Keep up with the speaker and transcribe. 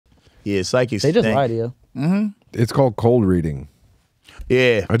Yeah, psychics. They just lie to you. It's called cold reading.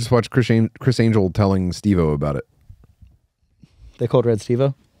 Yeah. I just watched Chris Angel telling Steve-O about it. They cold read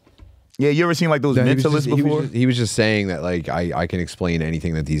Steve-O? Yeah, you ever seen like those mentalists before? He was just saying that like I can explain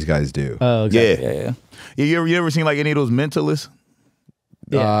anything that these guys do. Oh, exactly. Yeah. You ever seen like any of those mentalists?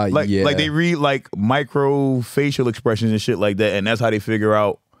 Yeah. Like they read like micro facial expressions and shit like that, and that's how they figure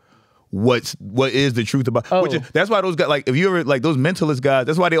out what is the truth about. Oh. That's why those guys, like, if you ever like those mentalist guys,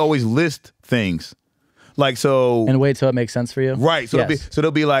 that's why they always list things. Like, so And wait till it makes sense for you. right. So Yes. they'll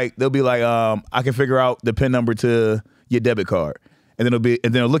be like I can figure out the PIN number to your debit card, and then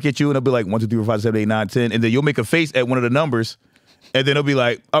they'll look at you and they'll be like 1, 2, 3, 4, 5, 7, 8, 9, 10, and then you'll make a face at one of the numbers, and then they'll be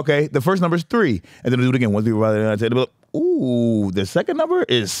like, okay, the first number is 3, and then they'll do it again 1, 2, 3, 4, 5, 6, 7, 8, 9, 10. They'll be like, ooh, the second number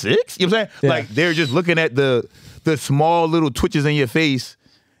is 6. You know what I'm saying? Yeah. Like, they're just looking at the small little twitches in your face,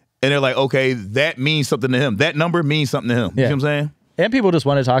 and they're like, okay, that means something to him. That number means something to him. Yeah. You know what I'm saying? And people just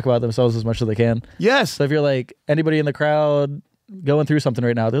want to talk about themselves as much as they can. Yes. So if you're like anybody in the crowd going through something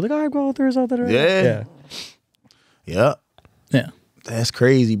right now, they're like, oh, I'm going through something right now. Yeah. Yeah. Yeah. That's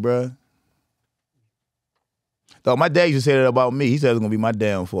crazy, bro. Though my dad used to say that about me. He said it was gonna be my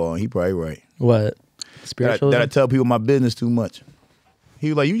downfall, and he probably right. What? Spiritual? That I tell people my business too much. He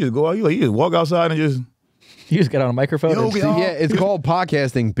was like, you just go out, you just walk outside and just You just get on a microphone. Yo, and we all- Yeah, it's called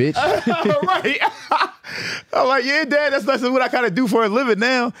podcasting, bitch. right. I'm like, yeah, Dad, that's what I kind of do for a living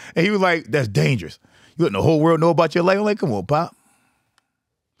now. And he was like, that's dangerous. You letting the whole world know about your life. I'm like, come on, Pop.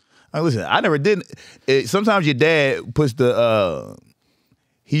 Listen, I never did. Sometimes your dad puts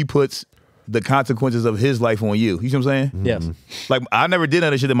he puts the consequences of his life on you. You see what I'm saying? Yes. Like, I never did none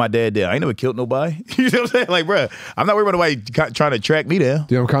of the shit that my dad did. I ain't never killed nobody. You know what I'm saying? Like, bro, I'm not worried about nobody trying to track me down.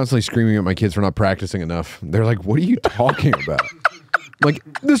 Dude, I'm constantly screaming at my kids for not practicing enough. They're like, what are you talking about? Like,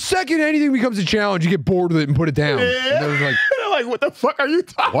 the second anything becomes a challenge, you get bored with it and put it down. Yeah. And they're like, They're like, what the fuck are you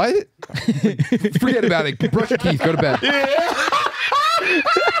talking? what? Forget about it. Brush your teeth. Go to bed.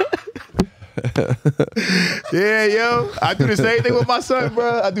 Yeah, yo. I do the same thing with my son,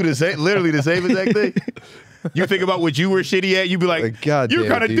 bro. I do literally the same exact thing. You think about what you were shitty at, you be like, God you're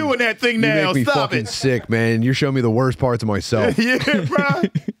damn, kind of dude. doing that thing You now. make me Stop fucking it. sick, man. You're showing me the worst parts of myself. Yeah, bro.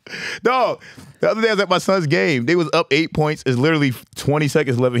 Dog, the other day I was at my son's game. They was up 8 points. It's literally 20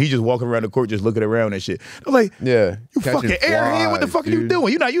 seconds left, and he just walking around the court just looking around and shit. I was like, Yeah. you Catching fucking airhead. What the flies, fuck are you dude.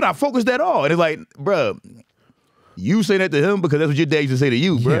 doing? You're not focused at all. And it's like, bro, you say that to him because that's what your dad used to say to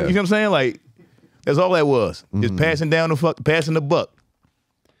you, bro. Yeah. You know what I'm saying? Like, that's all that was. Just passing the buck.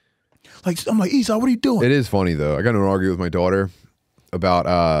 Like, I'm like, Esau, what are you doing? It is funny, though. I got in an argument with my daughter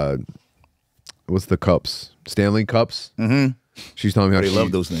about, what's the cups? Stanley cups? Mm-hmm. She's telling me how They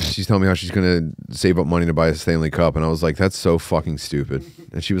love those things. She's telling me how she's going to save up money to buy a Stanley cup. And I was like, that's so fucking stupid.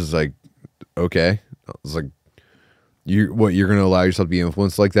 And she was like, okay. I was like, you're going to allow yourself to be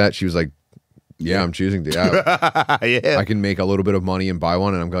influenced like that? She was like, yeah, I'm choosing to. Yeah. I can make a little bit of money and buy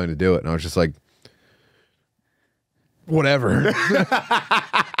one, and I'm going to do it. And I was just like, whatever.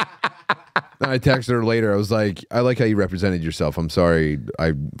 I texted her later. I was like, I like how you represented yourself. I'm sorry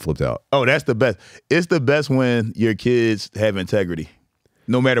I flipped out. Oh, that's the best. It's the best when your kids have integrity.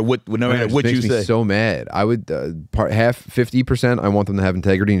 No matter what It just you makes me say. so mad. I would half 50%. I want them to have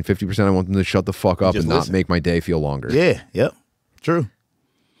integrity, and 50% I want them to shut the fuck up Just and not listen. make my day feel longer. Yeah, yep. True.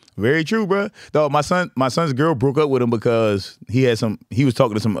 Very true, bro. Though my son's girl broke up with him because he was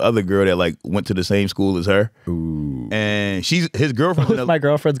talking to some other girl that like went to the same school as her. Ooh. And his girlfriend. My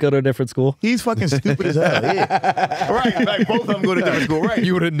girlfriends go to a different school. He's fucking stupid as hell. Yeah. Right. Like both of them go to different school, right?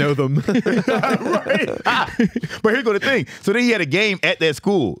 You wouldn't know them. Right. But here's the thing. So then he had a game at that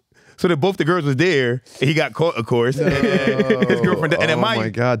school. So that both the girls was there, and he got caught, of course. And his girlfriend. And then Oh my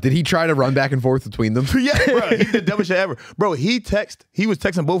God. Did he try to run back and forth between them? Yeah, bro. He's the dumbest shit ever. Bro, he was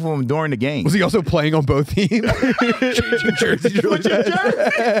texting both of them during the game. Was he also playing on both teams? Changing jerseys. Switching jerseys.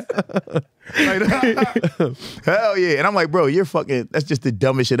 Like, hell yeah. And I'm like, bro, that's just the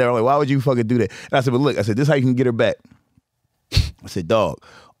dumbest shit ever. I'm like, why would you fucking do that? And I said, but look, this is how you can get her back. I said, dog,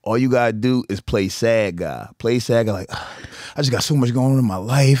 all you gotta do is play sad guy. Play sad guy like, I just got so much going on in my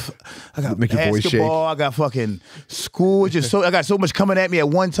life. I got Make your voice shake. basketball, I got fucking school. I got so much coming at me at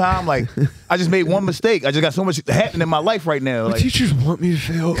one time. Like, I just made one mistake. I just got so much happening in my life right now. My Like, teachers want me to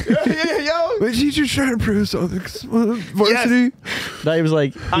fail. yeah, yo. My teachers trying to prove something. Varsity. No, he was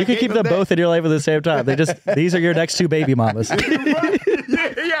like, you can gave keep him them that. both in your life at the same time. These are your next 2 baby mamas.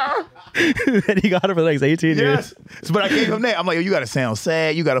 Yeah. And he got her for the next 18 years. Yes. But I gave him that. I'm like, yo, you gotta sound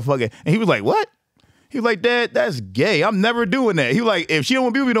sad. You gotta fucking. And he was like, what? He was like, Dad, that's gay. I'm never doing that. He was like, if she don't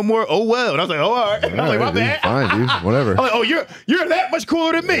want to be with me no more, oh well. And I was like, oh, all right. I was like, my dude, bad. fine, dude. Whatever. I'm like, oh, you're that much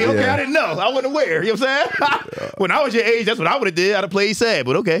cooler than me. Okay, Yeah. I didn't know. I wasn't aware. You know what I'm saying? When I was your age, that's what I would have did. I'd have played sad,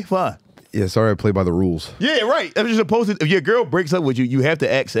 but okay, fine. Yeah, sorry I play by the rules. Yeah, right. That's what you're supposed to. If your girl breaks up with you, you have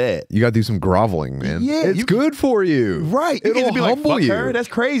to act sad. You got to do some groveling, man. Yeah, it's good for you. Right. You It'll can't just be humble like, fuck you. her. That's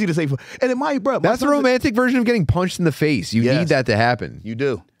crazy to say. And then my brother. That's the romantic version of getting punched in the face. You need that to happen. You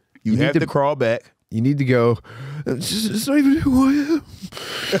do. You need have to crawl back. You need to go, it's not even who I am.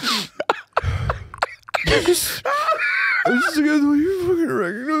 I'm just against the way you fucking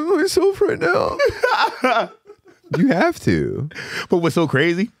recognize myself right now. You have to. But what's so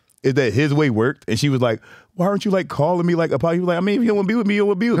crazy is that his way worked, and she was like, why aren't you like calling me like a pop? He was like, I mean, if you don't want to be with me, you don't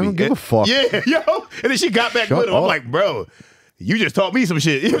want to be with me. I don't give a fuck. Yeah, yo. And then she got back with him. I'm like, bro, you just taught me some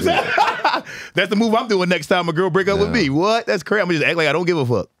shit. You know what I'm saying? That's the move I'm doing next time a girl break up with me. What? That's crazy. I'm gonna just act like I don't give a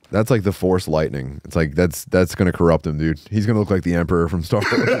fuck. That's like the Force lightning. It's like that's gonna corrupt him, dude. He's gonna look like the Emperor from Star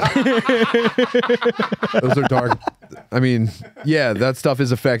Wars. Those are dark. I mean, yeah, that stuff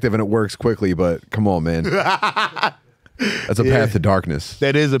is effective and it works quickly, but come on, man. That's a path to darkness.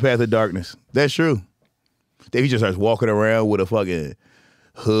 That is a path to darkness. That's true. Then he just starts walking around with a fucking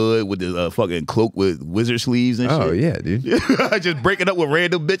hood with the fucking cloak with wizard sleeves and shit. Oh yeah, dude. Just breaking up with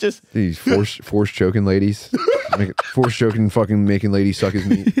random bitches. These force choking ladies. Force choking, fucking making ladies suck his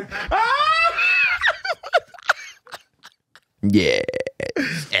meat. Yeah.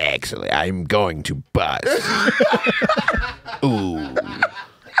 Actually, I'm going to bust. Ooh.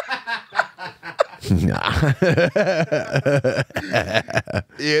 Nah.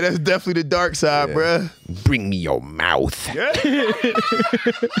 Yeah, that's definitely the dark side, bruh. Bring me your mouth.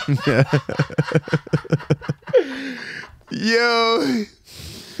 Yo.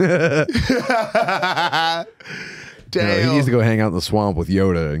 Damn. No, he needs to go hang out in the swamp with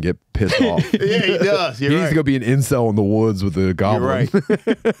Yoda and get pissed off. Yeah, he does. He needs to go be an incel in the woods with the goblin. You're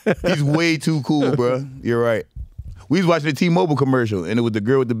right. He's way too cool, bro. You're right. We was watching the T-Mobile commercial, and it was the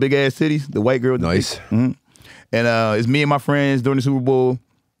girl with the big ass titties, the white girl with the Nice. big, And it's me and my friends during the Super Bowl.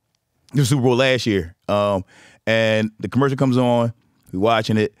 The Super Bowl last year. And the commercial comes on. We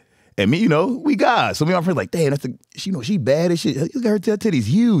watching it. And me, we guys. So me and my friends like, damn, that's she bad as shit. Look at her titties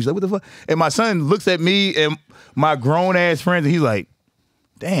huge. Like, what the fuck? And my son looks at me and my grown ass friends, and he's like,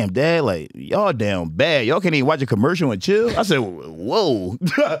 damn, Dad, like, y'all damn bad. Y'all can't even watch a commercial and chill. I said, whoa,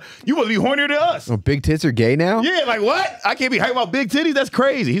 you must be hornier than us. Oh, big tits are gay now? Yeah, like what? I can't be hyped about big titties? That's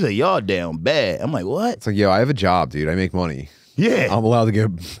crazy. He's like, y'all damn bad. I'm like, what? It's like, yo, I have a job, dude. I make money. Yeah. I'm allowed to get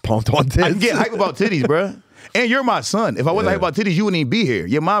pumped on tits. I can get hype about titties, bro. And you're my son. If I wasn't hype about titties, you wouldn't even be here.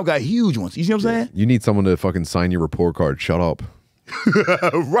 Your mom got huge ones. You see what I'm saying? You need someone to fucking sign your report card. Shut up.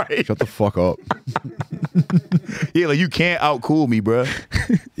 Right. Shut the fuck up. Yeah, like you can't out-cool me, bro.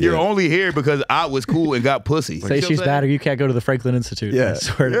 You're only here because I was cool and got pussy. Say she's bad or you can't go to the Franklin Institute. Yeah. I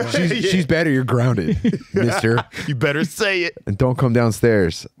swear to God. She's better. You're grounded, mister. You better say it. And don't come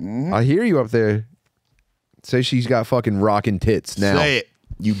downstairs. I hear you up there. Say she's got fucking rocking tits now. Say it.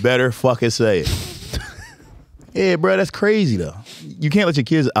 You better fucking say it. Yeah, bro, that's crazy though. You can't let your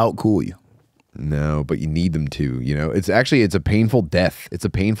kids out-cool you. No, but you need them to, It's a painful death. It's a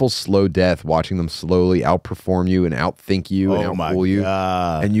painful, slow death watching them slowly outperform you and outthink you and outfool you.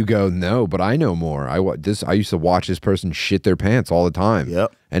 God. And you go, no, but I know more. I used to watch this person shit their pants all the time.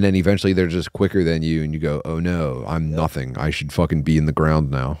 Yep. And then eventually they're just quicker than you and you go, oh no, I'm nothing. I should fucking be in the ground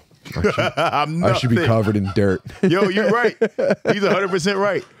now. I should be covered in dirt. Yo, you're right. He's 100%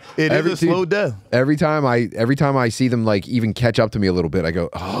 right. It is a slow death. Every time I see them like even catch up to me a little bit, I go,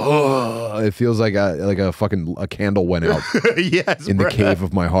 oh, it feels like a candle went out. Yes, in the cave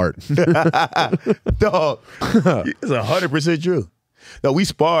of my heart. Dog, it's 100% true. No, we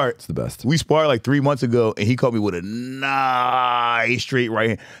sparred. It's the best. We sparred like 3 months ago, and he caught me with a nice straight right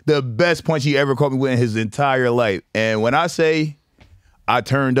hand. The best punch he ever caught me with in his entire life. And when I say I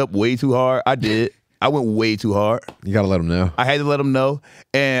turned up way too hard, I did. I went way too hard. You gotta let him know. I had to let him know,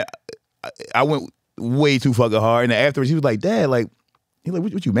 and I went way too fucking hard. And then afterwards, he was like, "Dad, like,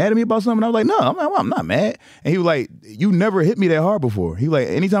 what you mad at me about something?" I was like, "No, I'm not mad." And he was like, "You never hit me that hard before." He was like,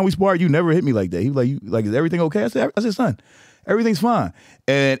 "Anytime we spar, you never hit me like that." He was like, "Is everything okay?" I said, "Son, everything's fine."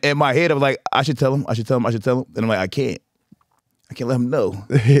 And in my head, I was like, "I should tell him. And I'm like, I can't let him know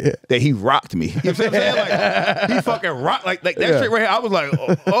that he rocked me." You know what I'm saying? Like, he fucking rocked like that shit right here. I was like,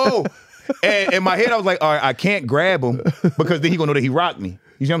 oh. And in my head, I was like, all right, I can't grab him because then he gonna know that he rocked me.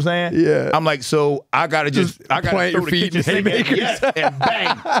 You see what I'm saying? Yeah. I'm like, so I gotta plant your feet in haymakers. Yes, and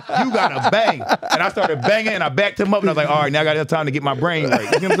bang. You gotta bang. And I started banging and I backed him up and I was like, all right, now I got enough time to get my brain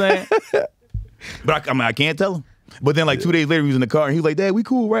right. You know what I'm saying? But I can't tell him. But then like 2 days later, we was in the car and he was like, Dad, we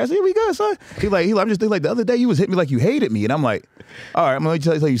cool, right? I said, yeah, we good, son. He like, I'm just thinking like the other day you was hitting me like you hated me. And I'm like, all right, I'm going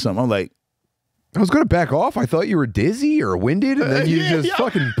to tell you something. I'm like, I was going to back off. I thought you were dizzy or winded, and then you just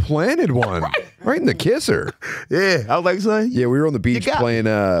fucking planted one right in the kisser. Yeah, I was like, son. Yeah, we were on the beach playing.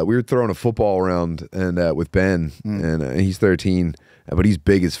 We were throwing a football around and with Ben, and he's 13, but he's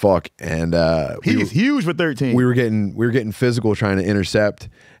big as fuck, and he's huge for 13. We were getting physical trying to intercept,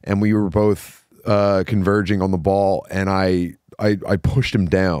 and we were both converging on the ball, and I pushed him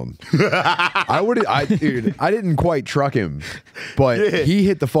down. Dude, I didn't quite truck him, but he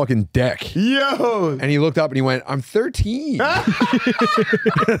hit the fucking deck. Yo! And he looked up and he went, I'm 13.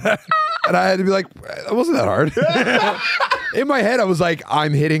 And I had to be like, that wasn't that hard. In my head, I was like,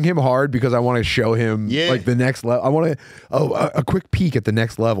 I'm hitting him hard because I want to show him like the next level. I want to, a quick peek at the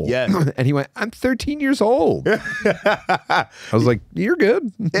next level. Yeah. And he went, I'm 13 years old. I was like, you're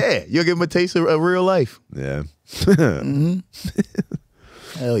good. Yeah, you'll give him a taste of real life. Yeah. Hell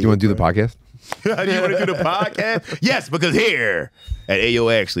You want to do the podcast? You want to do the podcast? Yes, because here at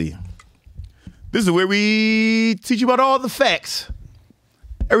Ayo Actually, this is where we teach you about all the facts.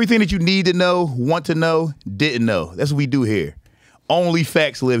 Everything that you need to know, want to know, didn't know. That's what we do here. Only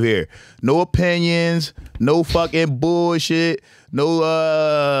facts live here. No opinions, no fucking bullshit,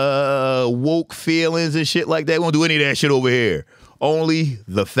 no woke feelings and shit like that. We won't do any of that shit over here. Only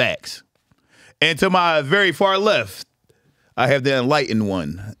the facts. And to my very far left, I have the enlightened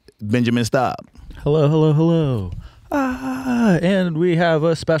one, Benjamin Staub. Hello, hello, hello. And we have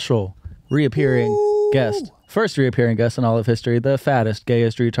a special reappearing guest. First reappearing guest in all of history, the fattest,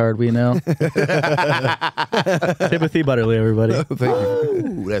 gayest retard we know. Timothy Butterly, everybody. Thank you.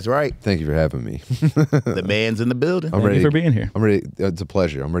 Ooh, that's right. Thank you for having me. The man's in the building. Thank you for being here. I'm ready. It's a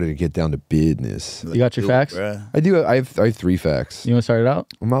pleasure. I'm ready to get down to business. You got your facts? Bruh. I do. I have 3 facts. You want to start it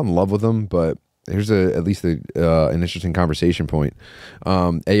out? I'm not in love with them, but here's at least an interesting conversation point.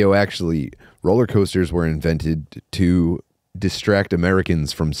 Ayo, actually, roller coasters were invented to distract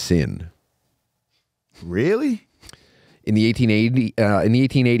Americans from sin. Really? In the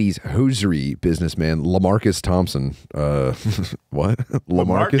 1880s, hosiery businessman Lamarcus Thompson. What?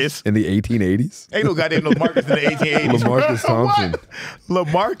 Lamarcus? In the 1880s? Ain't no goddamn Lamarcus in the 1880s. Lamarcus Thompson.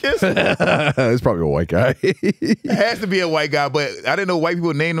 Lamarcus? It's probably a white guy. It has to be a white guy, but I didn't know white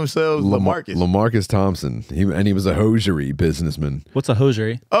people name themselves Lamarcus. Lamarcus Thompson. He was a hosiery businessman. What's a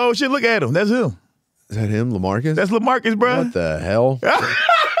hosiery? Oh shit! Look at him. That's him. Is that him, Lamarcus? That's Lamarcus, bro. What the hell?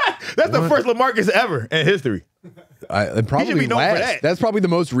 That's the first Lamarcus ever in history. And probably He should be known for that. That's probably the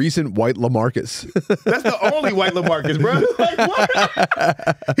most recent white Lamarcus. That's the only white Lamarcus, bro. Like, what?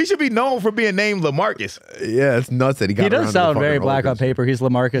 He should be known for being named Lamarcus. Yeah, it's nuts that he got. He does around sound to the very fucking black roller on paper. He's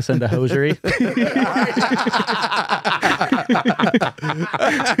Lamarcus into hosiery. But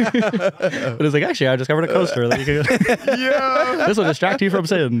it's like, actually, I discovered a coaster. That you can Yeah. This will distract you from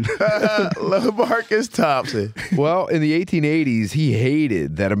sin. Lamarcus Thompson. Well, in the 1880s, he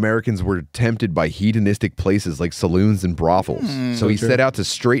hated that Americans were tempted by hedonistic places like saloons and brothels. So he set out to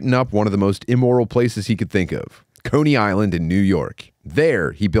straighten up one of the most immoral places he could think of, Coney Island in New York.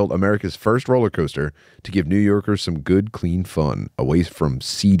 There, he built America's first roller coaster to give New Yorkers some good, clean fun away from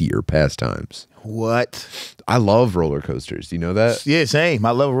seedier pastimes. What? I love roller coasters. Do you know that? Yeah, same.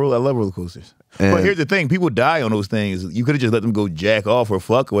 I love roller coasters. But And- here's the thing: people die on those things. You could have just let them go jack off or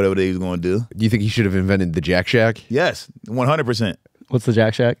fuck or whatever they was going to do. Do you think he should have invented the Jack Shack? Yes, 100%. What's the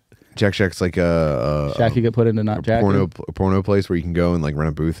Jack Shack? Jack Shack's like a Shack you get put into not Jack. porno place where you can go and like rent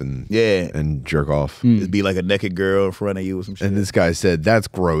a booth and and jerk off. It'd be like a naked girl in front of you or some shit. And this guy said, "That's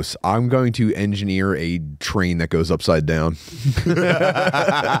gross. I'm going to engineer a train that goes upside down."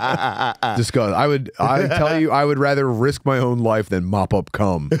 Disgust. I tell you, I would rather risk my own life than mop up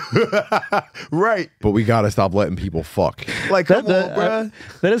cum. Right. But we gotta stop letting people fuck. Like, come on, bruh.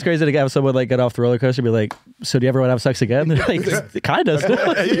 That is crazy to have someone like get off the roller coaster and be like, so do you ever want to have sex again? They're like, kind of.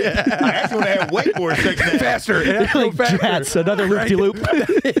 Yeah. I actually want to have wakeboard sex now. Faster. Like, Jats, another loop-de-loop.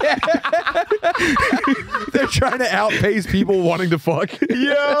 They're trying to outpace people wanting to fuck.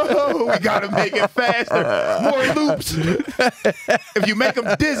 Yo, we got to make it faster. More loops. If you make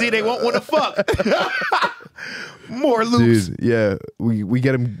them dizzy, they won't want to fuck. More loops. Dude, yeah, we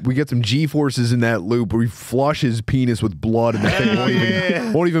get some G-forces in that loop. We flush his penis with blood, and the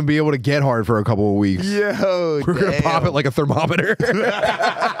thing won't even be able to get hard for a couple of weeks. Yo, We're gonna pop it like a thermometer.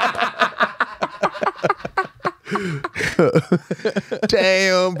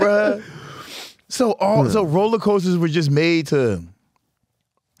 Damn, bruh. So roller coasters were just made to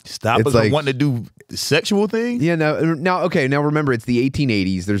stop us from wanting to do sexual things? Yeah, now remember, it's the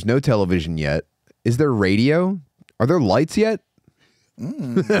 1880s. There's no television yet. Is there radio? Are there lights yet?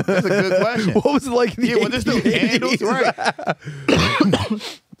 That's a good question. What was it like in the Yeah, well, there's still candles, right?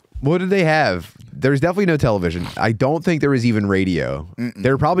 What did they have? There's definitely no television. I don't think there was even radio. They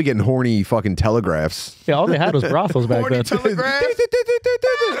were probably getting horny fucking telegraphs. Yeah, all they had was brothels back Horny then. telegraph.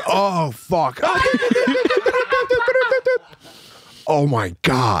 Oh, fuck. Oh, my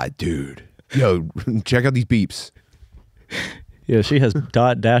God, dude. Yo, check out these beeps. Yeah, she has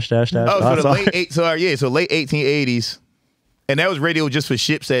dot dash dash dash. Oh, so dots the on late late 1880s, and that was radio just for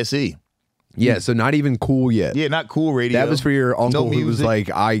ships at sea. Yeah, so not even cool yet. Yeah, not cool radio. That was for your uncle No who was music. like,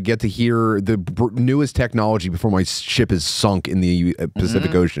 I get to hear the newest technology before my ship is sunk in the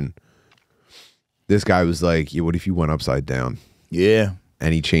Pacific Ocean. This guy was like, yeah, what if you went upside down? Yeah.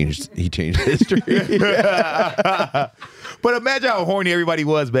 And he changed history. But imagine how horny everybody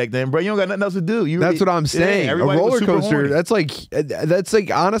was back then, bro. You don't got nothing else to do. That's what I'm saying. A everybody was roller super coaster. horny. That's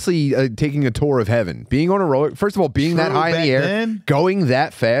like honestly taking a tour of heaven. Being on a roller. First of all, being that True, high in back the air, then. going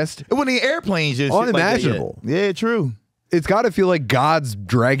that fast. It wasn't even airplanes. Just Unimaginable. Shit like that yet. Yeah, true. It's got to feel like God's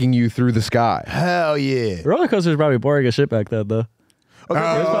dragging you through the sky. Hell yeah. roller coasters probably boring as shit back then, though.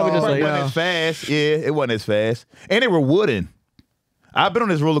 Okay, It's probably just like, it wasn't as fast. Yeah, it wasn't as fast. And they were wooden. I've been on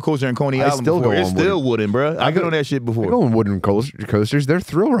this roller coaster in Coney Island still before. go It's on still wooden, bro. I've been go- on that shit before. I go on wooden coasters. They're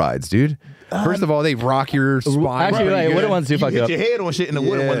thrill rides, dude. First of all, they rock your spine. Actually, Bro, wooden ones do you fuck hit you up. your head on shit in the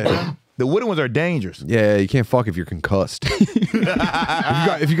wooden ones, bro. The wooden ones are dangerous. Yeah, you can't fuck if you're concussed.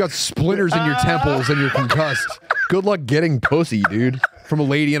 if you got splinters in your temples and you're concussed, good luck getting pussy, dude. From a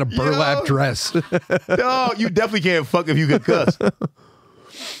lady in a burlap Yo. dress. No, you definitely can't fuck if you get cussed.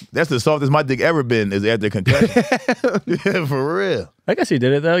 That's the softest my dick ever been is after concussion. Yeah, for real. I guess you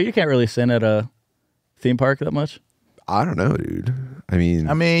did it though. You can't really sin at a theme park that much. I don't know, dude. I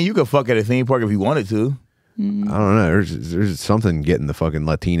mean, You could fuck at a theme park if you wanted to. I don't know. There's something getting the fucking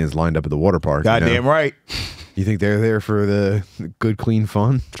Latinas lined up at the water park. Goddamn right. You think they're there for the good, clean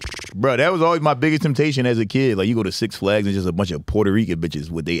fun? Bro, that was always my biggest temptation as a kid. Like, you go to Six Flags and just a bunch of Puerto Rican bitches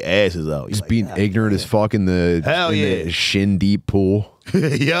with their asses out. You're Just like, being ignorant as fuck in the, Hell yeah. the shin deep pool.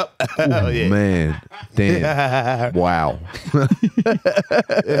 Yep. Hell yeah. Man, damn. Wow.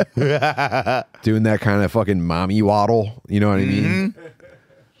 Doing that kind of fucking mommy waddle. You know what I mean?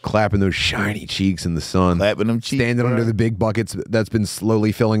 Clapping those shiny cheeks in the sun. Clapping them cheeks. Standing bro. under the big buckets that's been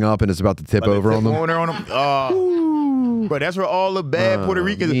slowly filling up and it's about to tip Like over the on them. corner on them. Oh. Bro, that's where all the bad Puerto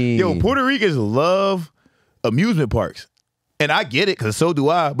Ricans. man. Yo, Puerto Ricans love amusement parks. And I get it, because so do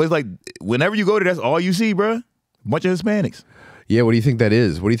I. But it's like, whenever you go there, that's all you see, bro. Bunch of Hispanics. Yeah, what do you think that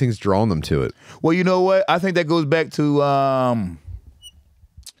is? What do you think is drawing them to it? Well, you know what? I think that goes back to,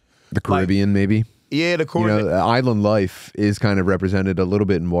 The Caribbean, maybe? the You corner. know, island life is kind of represented a little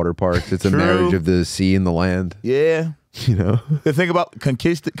bit in water parks. It's a True. marriage of the sea and the land. Yeah. You know? The thing about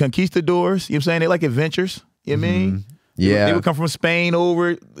conquistadors, you know what I'm saying? They like adventures. You know what I mean? Yeah. They would come from Spain all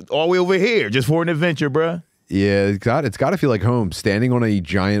the way over here just for an adventure, bruh. Yeah, it's got to feel like home. Standing on a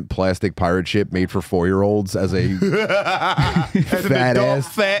giant plastic pirate ship made for 4-year-olds as a As an fat adult, ass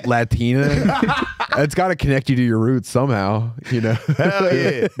fat. Latina. It's got to connect you to your roots somehow, you know. Hell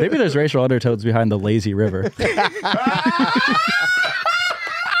yeah. Maybe there's racial undertones behind the lazy river.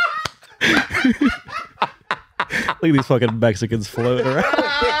 Look at these fucking Mexicans floating around.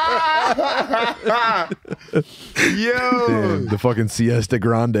 Yo. The fucking Siesta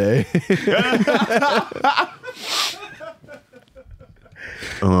Grande.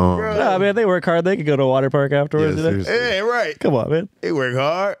 Nah, man, they work hard. They can go to a water park afterwards. Yeah, you know? seriously. Yeah, right. Come on, man. They work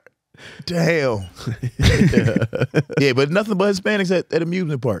hard. Damn. Yeah, but nothing but Hispanics at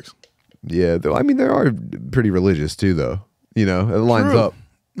amusement parks. Yeah, though, I mean, they are pretty religious too, though. You know, it lines True. up.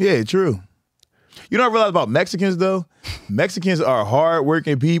 Yeah, true. You know what I realized about Mexicans, though? Mexicans are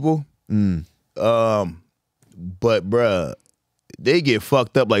hard-working people. But, bruh, they get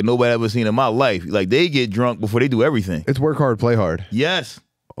fucked up like nobody ever seen in my life. Like, they get drunk before they do everything. It's work hard, play hard Yes.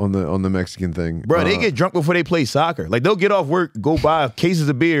 on the Mexican thing. Bro, they get drunk before they play soccer. Like, they'll get off work, go buy cases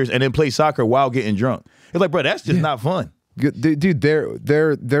of beers, and then play soccer while getting drunk. It's like, bro, that's just not fun. Dude,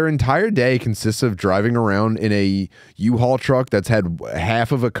 their entire day consists of driving around in a U-Haul truck that's had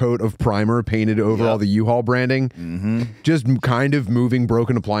half of a coat of primer painted over all the U-Haul branding, just kind of moving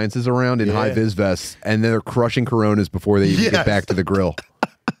broken appliances around in high-vis vests, and they're crushing Coronas before they even get back to the grill.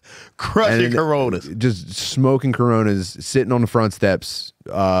 Crushing And Coronas. Just smoking Coronas, sitting on the front steps,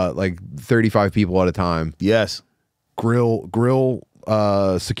 like 35 people at a time. Yes. Grill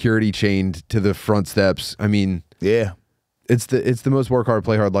security chained to the front steps. I mean, Yeah. it's the most work hard,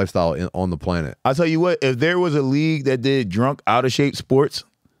 play hard lifestyle on the planet. I'll tell you what, if there was a league that did drunk, out of shape sports,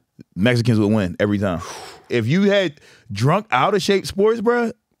 Mexicans would win every time. If you had drunk, out of shape sports,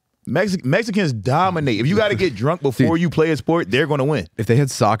 bruh, Mexicans dominate. If you got to get drunk before you play a sport, they're going to win. If they had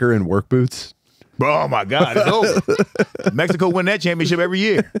soccer and work boots. Oh, my God. It's over. Mexico win that championship every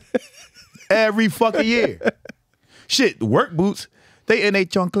year. Every fucking year. Shit, work boots, they in they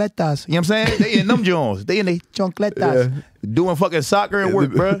chancletas. You know what I'm saying? They in them Jones. They in they chancletas. Yeah. Doing fucking soccer and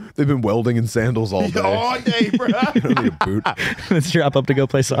work, bro. They've been welding in sandals all day. All day, bro. You don't need a boot. Let's drop up to go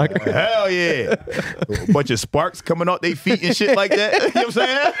play soccer. Hell yeah. A bunch of sparks coming off their feet and shit like that. You know what I'm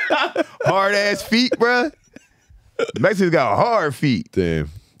saying? Hard ass feet, bro. Mexicans got hard feet. Damn.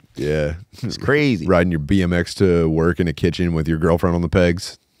 Yeah. It's crazy. Riding your BMX to work in a kitchen with your girlfriend on the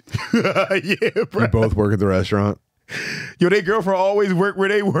pegs. Yeah, bro. You both work at the restaurant. Yo, they girlfriend always work where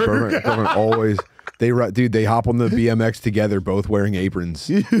they work. Girlfriend always. Dude, they hop on the BMX together, both wearing aprons.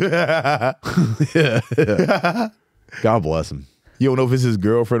 Yeah. God bless him. You don't know if it's his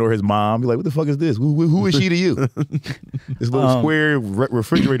girlfriend or his mom. You're like, what the fuck is this? Who is she to you? This little square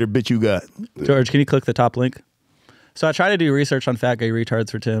refrigerator bitch you got. George, can you click the top link? So I tried to do research on fat gay retards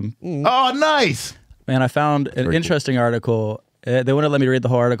for Tim. Oh, nice. And I found an interesting article. They wouldn't let me read the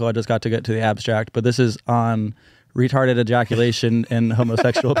whole article. I just got to get to the abstract. But this is on retarded ejaculation in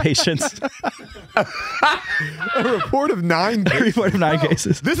homosexual patients. A report of 9 cases. A report of 9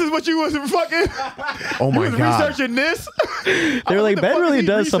 cases. This is what you was fucking. Oh my God. Researching this. They were like, Ben really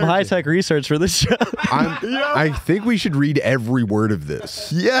does some high tech research for this show. I think we should read every word of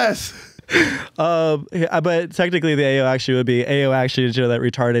this. Yes. But technically, the Ayo Actually would be Ayo Actually to show that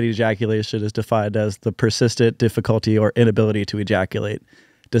retarded ejaculation is defined as the persistent difficulty or inability to ejaculate,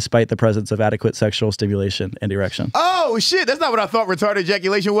 despite the presence of adequate sexual stimulation and erection. Oh shit! That's not what I thought retarded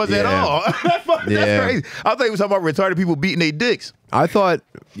ejaculation was at all. That's crazy. I thought he was talking about retarded people beating their dicks. I thought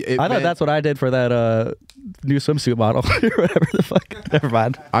that's what I did for that new swimsuit model or whatever the fuck. Never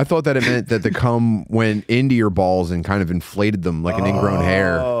mind. I thought that it meant that the cum went into your balls and kind of inflated them like an ingrown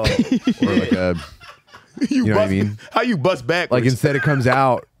hair, or like a. You know what I mean? How you bust backwards? Like instead it comes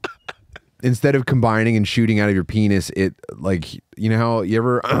out. Instead of combining and shooting out of your penis, it like, you know how you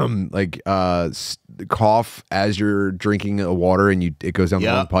ever cough as you're drinking a water and it goes down the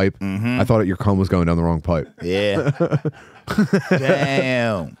wrong pipe? I thought your cum was going down the wrong pipe. Yeah.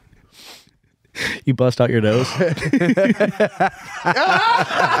 Damn. You bust out your nose.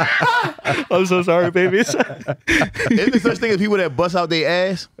 I'm so sorry, babies. Isn't there such thing as people that bust out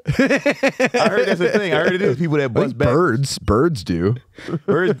their ass? I heard that's a thing. I heard it is people that bust back. Birds do.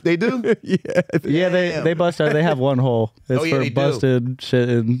 Birds, they do? Yeah, they bust out. They have one hole. It's for busted shit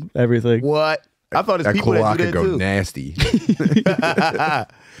and everything. What? I thought it's people that do that go too. Nasty.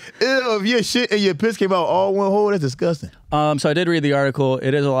 Ew, if your shit and your piss came out all one hole, that's disgusting. So I did read the article.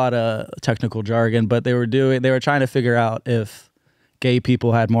 It is a lot of technical jargon, but they were trying to figure out if gay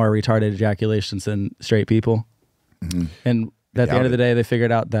people had more retarded ejaculations than straight people. And at the end of the day, they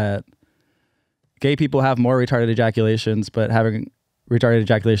figured out that gay people have more retarded ejaculations, but having retarded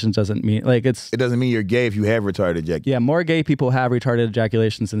ejaculations doesn't mean it doesn't mean you're gay if you have retarded ejaculation. Yeah, more gay people have retarded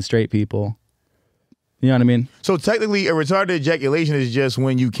ejaculations than straight people. You know what I mean? So technically, a retarded ejaculation is just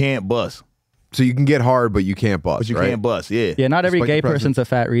when you can't bust. So you can get hard, but you can't bust. But you can't bust, yeah. Yeah, not every gay person's a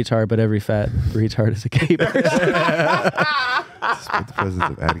fat retard, but every fat retard is a gay person. Despite the presence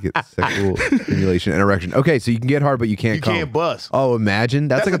of adequate sexual stimulation and erection. Okay, so you can get hard, but you can't come. You can't bust. Oh, imagine.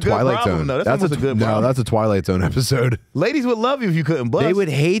 That's like a Twilight Zone. That's a good problem. No, that's a Twilight Zone episode. Ladies would love you if you couldn't bust. They would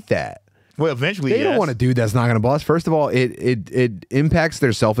hate that. Well, eventually, they don't want a dude that's not going to bust. First of all, it impacts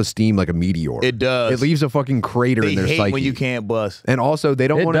their self-esteem like a meteor. It does. It leaves a fucking crater in their psyche. They hate when you can't bust. And also, they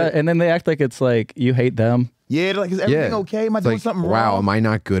don't want to. And then they act like it's like you hate them. Yeah, like, is everything okay? Am I doing something wrong? Wow, am I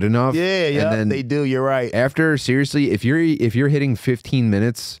not good enough? Yeah, and then they do. You're right. After, seriously, if you're hitting 15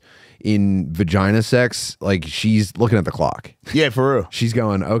 minutes in vagina sex, like she's looking at the clock. Yeah, for real. She's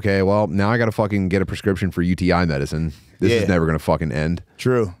going, okay, well, now I got to fucking get a prescription for UTI medicine. This is never going to fucking end.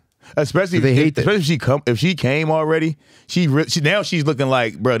 True. Especially if she came already, now she's looking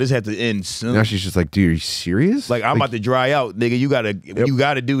like, bro, this had to end soon. Now she's just like, dude, are you serious? Like, I'm about to dry out, nigga. You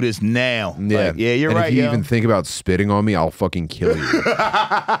gotta do this now. Yeah, like, yeah, you're right. If you even think about spitting on me, I'll fucking kill you.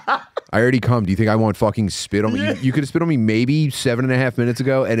 I already come. Do you think I want fucking spit on me? You could have spit on me maybe 7.5 minutes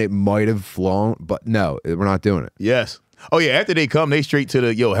ago, and it might have flown, but no, we're not doing it. Yes. Oh yeah. After they come, they straight to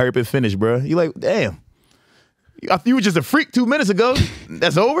the hurry up and finish, bro. You like, damn. You were just a freak 2 minutes ago.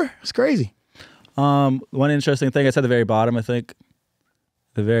 That's over? It's crazy. One interesting thing, it's at the very bottom, I think.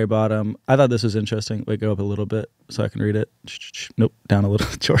 The very bottom. I thought this was interesting. Wait, go up a little bit so I can read it. Nope, down a little.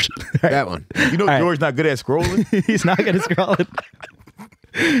 George. That one. You know George's not good at scrolling? He's not good at scrolling.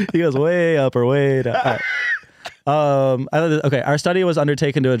 He goes way up or way down. All right. Okay, our study was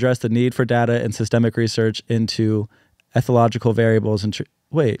undertaken to address the need for data and systemic research into ethological variables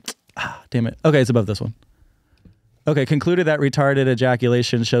wait, damn it. Okay, it's above this one. Okay, concluded that retarded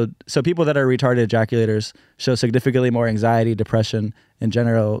ejaculation showed, so people that are retarded ejaculators show significantly more anxiety, depression, and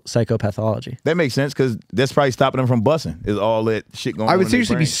general psychopathology. That makes sense because that's probably stopping them from busting. Is all that shit going on? I would in their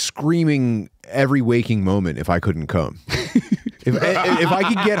seriously be brain. screaming every waking moment if I couldn't come. If I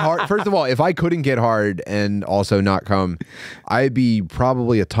could get hard, first of all, if I couldn't get hard and also not come, I'd be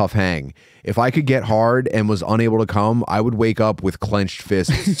probably a tough hang. If I could get hard and was unable to come, I would wake up with clenched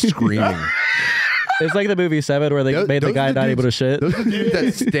fists screaming. It's like the movie Seven where they made the guy not able to shit. Those are the dudes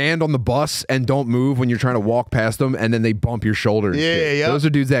that stand on the bus and don't move when you're trying to walk past them, and then they bump your shoulder. And shit. Yep. Those are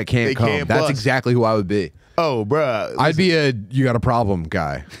dudes that can't come. Can't That's bust. exactly who I would be. Oh, bruh. I'd be a you got a problem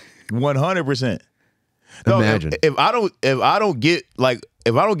guy. 100%. No, Imagine if I don't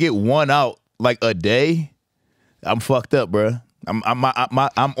get one out like a day, I'm fucked up, bruh. I'm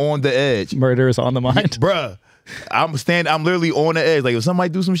on the edge. Murder is on the mind. Bruh. I'm literally on the edge. Like if somebody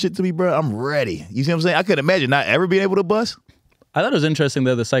do some shit to me, bruh, I'm ready. You see what I'm saying? I could imagine not ever being able to bust. I thought it was interesting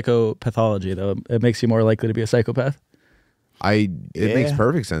though, the psychopathology though. It makes you more likely to be a psychopath. It makes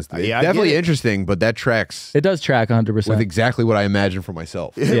perfect sense to me. Yeah, I Definitely get it. interesting, but that tracks It does track 100%. with exactly what I imagine for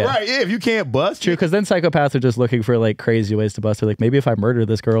myself. Yeah. Right, yeah. If you can't bust. True, because then psychopaths are just looking for like crazy ways to bust. They're like, maybe if I murder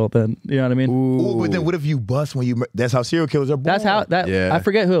this girl, then you know what I mean? Ooh, but then what if you bust when you that's how serial killers are born. That's how Yeah. I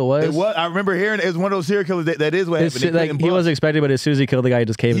forget who it was. It was. I remember hearing it was one of those serial killers that is what It's happened. shit, like he wasn't expecting, but as soon as he killed the guy, he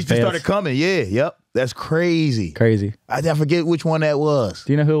just caved He his just pants. started coming. Yeah, yep. That's crazy. Crazy. I forget which one that was.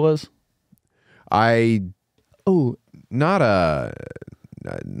 Do you know who it was? Oh, Ed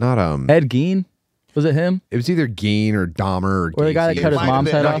Gein? Was it him? It was either Gein or Dahmer or the guy that Gacy. cut his Might have mom's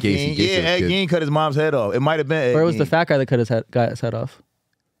been head Ed off? Gein. Gacy Yeah, was Ed good. Gein cut his mom's head off. It might have been Ed Or it was Gein. the fat guy that cut his head off?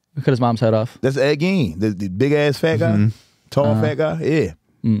 Who cut his mom's head off? That's Ed Gein, the big ass fat guy, tall fat guy. Yeah.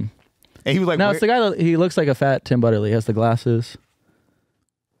 And he was like, No, it's the guy that he looks like a fat Tim Butterly. He has the glasses.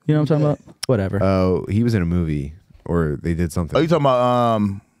 You know what I'm talking about? Whatever. Oh, he was in a movie, or they did something. Oh, you talking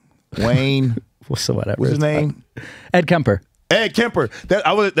about Wayne? So whatever. What's his It's fine. name? Ed Kemper. Ed Kemper. That's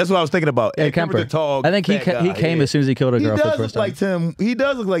what I was thinking about. Ed Kemper's Kemper. the tall. I think he fat guy. came Yeah. as soon as he killed a He girl for the does first look time. like Tim. He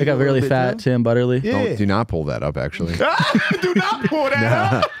does look like Like a little really bit, fat Tim Butterly. Yeah. Do not pull that up, actually. Do not pull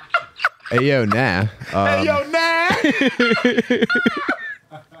that up. Hey, yo, nah. Hey, yo, nah.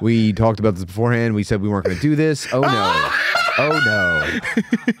 We talked about this beforehand. We said we weren't going to do this. Oh, no. Oh, no.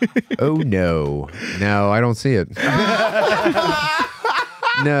 Oh, no. No, I don't see it.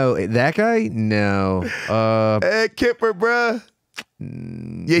 No, that guy? No. Ed Kemper, bruh.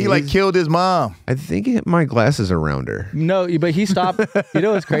 Yeah, he like killed his mom. I think my glasses are rounder. No, but he stopped. You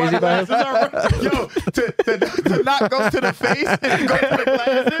know what's crazy about him? Yo, to not go to the face and go to the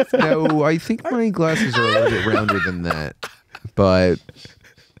glasses. No, I think my glasses are a little bit rounder than that. But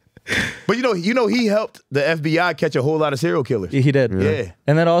But you know, he helped the FBI catch a whole lot of serial killers. He did. Yeah.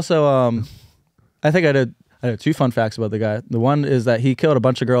 And then also, I think I did two fun facts about the guy. The one is that he killed a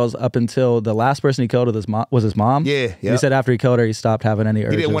bunch of girls up until the last person he killed was his mom. Yeah, He said after he killed her, he stopped having any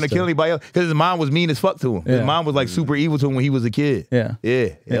urges. He didn't want to kill anybody else because his mom was mean as fuck to him. His Yeah. mom was like super evil to him when he was a kid. Yeah.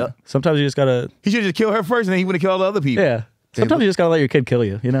 Yeah. Sometimes you just gotta. He should just kill her first, and then he would have killed all the other people. Yeah. Sometimes you just gotta let your kid kill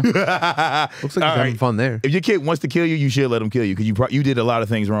you. You know. looks like he's having fun there. If your kid wants to kill you, you should let him kill you because you did a lot of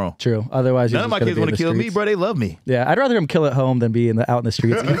things wrong. True. Otherwise, None of my kids want to kill me, bro. They love me. Yeah, I'd rather him kill at home than be out in the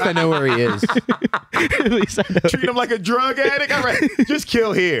streets. At least I know where he is. At least I know. Treat him like a drug addict. All right, just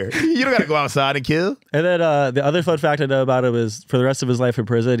kill here. You don't got to go outside and kill. And then the other fun fact I know about him is for the rest of his life in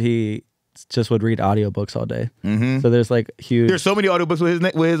prison, he just would read audiobooks all day. So there's like huge. There's so many audiobooks with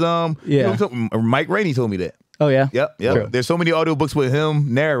his Yeah. you know, Mike Rainey told me that. Oh yeah. Yep. True. There's so many audiobooks with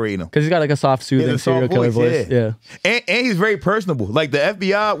him narrating them. Because he's got like a soft, soothing Yeah, the serial soft killer voice, voice. Yeah. And he's very personable. Like the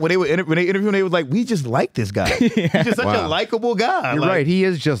FBI, when they interviewed him, they was like, "We just like this guy. He's just such a Wow. likable guy." You're Like, right. He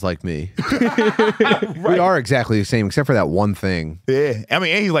is just like me. We are exactly the same, except for that one thing. Yeah, I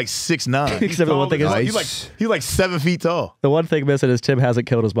mean, and he's like 6'9". Except for one thing is- he's like 7 feet tall. The one thing missing is Tim hasn't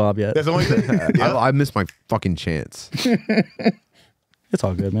killed his mom yet. That's the only thing. Yeah. I missed my fucking chance. It's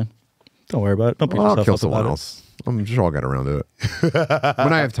all good, man. Don't worry about it. Don't beat Well, I'll yourself kill up someone about else. I'm sure I'll get around to it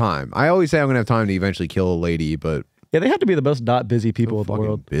when I have time. I always say I'm gonna have time to eventually kill a lady, but it. Yeah, they have to be the most not busy people in the fucking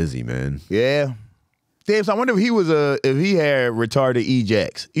world. busy, man. Yeah. Damn, so I wonder if he had retarded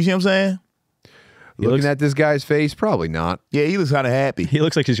ejacs. You see what I'm saying? Looking at this guy's face, probably not. Yeah, he looks kind of happy. He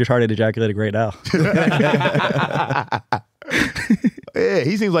looks like he's retarded ejaculating right now. Yeah,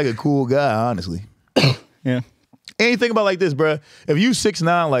 he seems like a cool guy, honestly. Yeah. And you think about it like this, bro. If you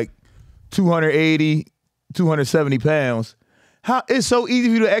 6'9", like 280, 270 pounds, it's so easy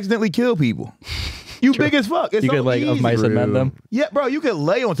for you to accidentally kill people. You big as fuck. It's You so could like easy. of mice and men them. Yeah, bro, you could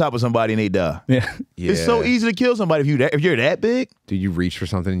lay on top of somebody and they die. Yeah. It's so easy to kill somebody if you're that big. Dude, you reach for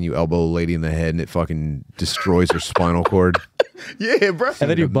something and you elbow a lady in the head and it fucking destroys her spinal cord. Yeah, bro. And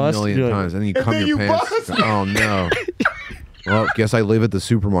then you a bust. million you're like, times, and then you And cum then your you pants. bust. Oh no. Well, guess I live at the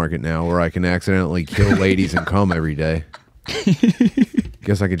supermarket now, where I can accidentally kill ladies and cum every day.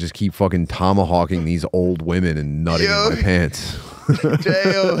 Guess I could just keep fucking tomahawking these old women and nutting in my pants.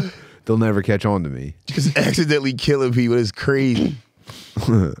 Damn. They'll never catch on to me. Just accidentally killing people. It's crazy.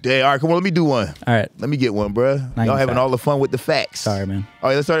 Damn, all right, come on, let me do one. All right. Let me get one, bro. Now Y'all you having fact. all the fun with the facts. Sorry, man. All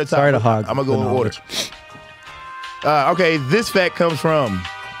right, let's start at the top. Sorry to hog I'm going to go the in order. knowledge. Okay, this fact comes from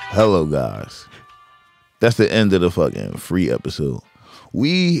Hello, guys. That's the end of the fucking free episode.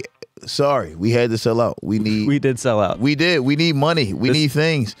 We had to sell out. We did sell out. We did. We need money. We need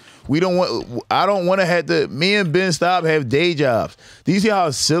things. We don't want. I don't want to have to. Me and Ben Stop have day jobs. Do you see how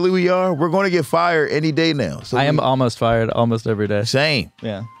silly we are? We're going to get fired any day now. So I am almost fired almost every day. same.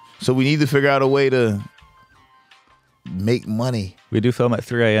 Yeah. So we need to figure out a way to make money. We do film at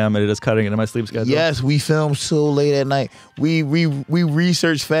 3 a.m. and it is cutting into my sleep schedule. Yes, we film so late at night. We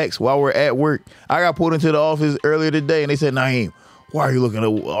research facts while we're at work. I got pulled into the office earlier today and they said, Naeem, why are you looking at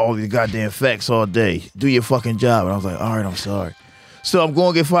all these goddamn facts all day? Do your fucking job. And I was like, all right, I'm sorry. So I'm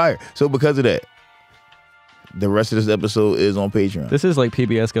going to get fired. So because of that, the rest of this episode is on Patreon. This is like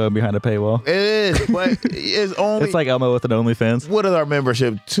PBS going behind a paywall. It is, but it's only. It's like Elmo with an OnlyFans. What is our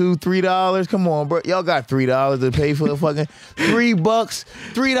membership? $2, $3? Come on, bro. Y'all got $3 to pay for the fucking $3.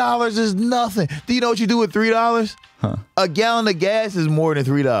 $3 is nothing. Do you know what you do with $3? Huh. A gallon of gas is more than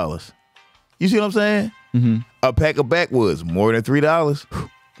 $3. You see what I'm saying? Mm-hmm. A pack of backwoods, more than $3.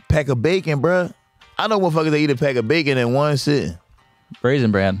 Pack of bacon, bruh. I know motherfuckers that eat a pack of bacon in one sitting.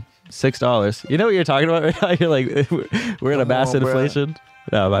 Raisin Bran, $6. You know what you're talking about right now? You're like, we're in a Come massive on, bruh. inflation.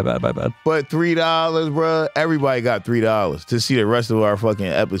 No, my bad. But $3, bruh, everybody got $3 to see the rest of our fucking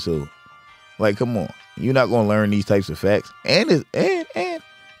episode. Like, come on. You're not gonna learn these types of facts. And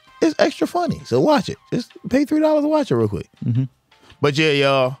it's extra funny. So watch it. Just pay $3 to watch it real quick. Mm-hmm. But yeah,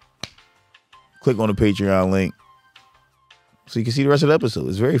 y'all, click on the Patreon link so you can see the rest of the episode.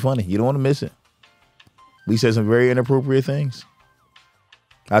 It's very funny. You don't want to miss it. We said some very inappropriate things.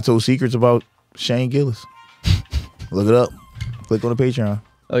 I told secrets about Shane Gillis. Look it up. Click on the Patreon.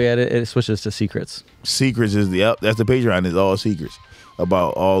 Oh yeah, it switches to secrets. Secrets is that's the Patreon. It's all secrets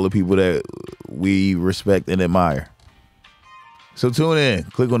about all the people that we respect and admire. So tune in.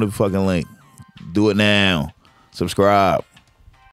 Click on the fucking link. Do it now. Subscribe.